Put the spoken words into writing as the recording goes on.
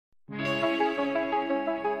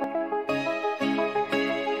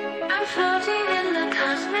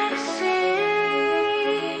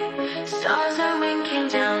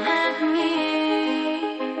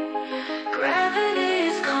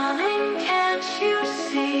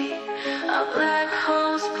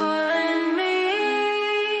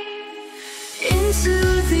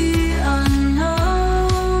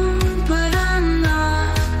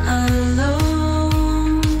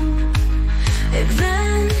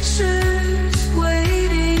futures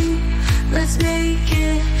waiting. Let's make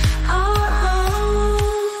it our own.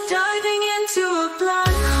 Diving into a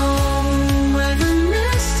black hole where the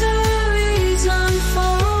mysteries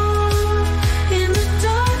unfold. In the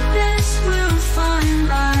darkness we'll find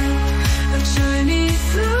light, a journey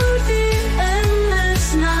through the endless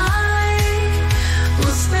night.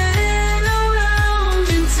 We'll spin around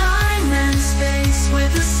in time and space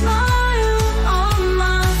with a smile on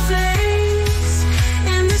my face.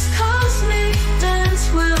 In this cosmic dance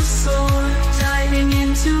we'll soar, diving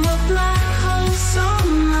into a black hole, so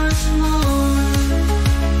much more.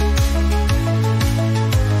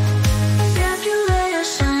 Nebulae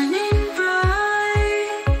shining bright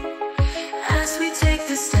as we take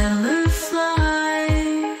the stellar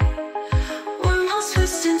flight. Wormholes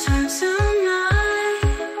twist and turn tonight.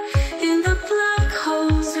 In the black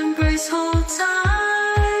hole's embrace, hold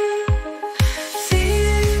tight.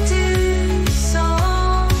 Fear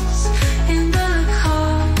dissolves in the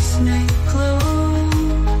cosmic glow.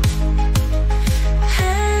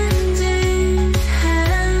 Hand in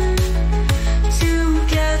hand,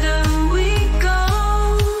 together we go.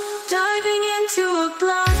 Diving into a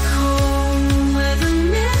black hole where the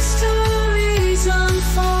mysteries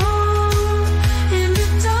unfold. In the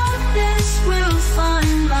darkness we'll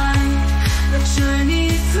find light, a journey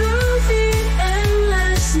through the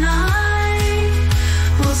endless night.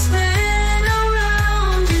 We'll spin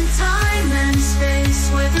around in time and space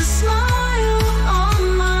with a smile on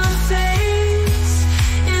my face.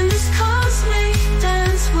 In this cosmic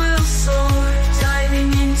dance we'll soar,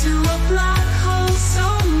 diving into a black hole, so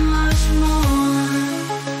much more.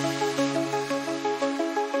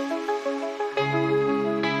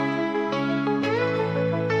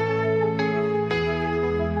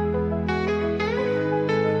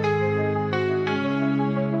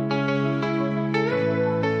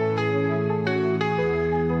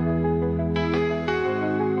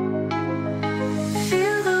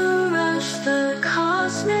 Feel the rush, the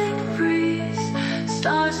cosmic breeze.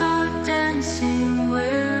 Stars are dancing,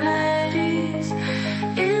 we're at ease.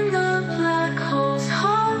 In the black hole's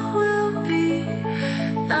heart will be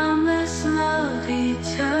boundless love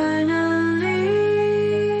eternally.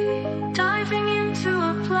 Diving into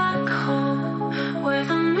a black hole where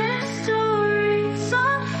the mysteries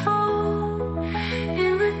unfold.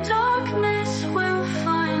 In the darkness we'll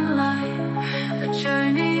find light, a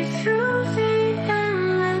journey through the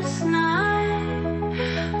endless night.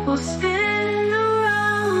 We'll spin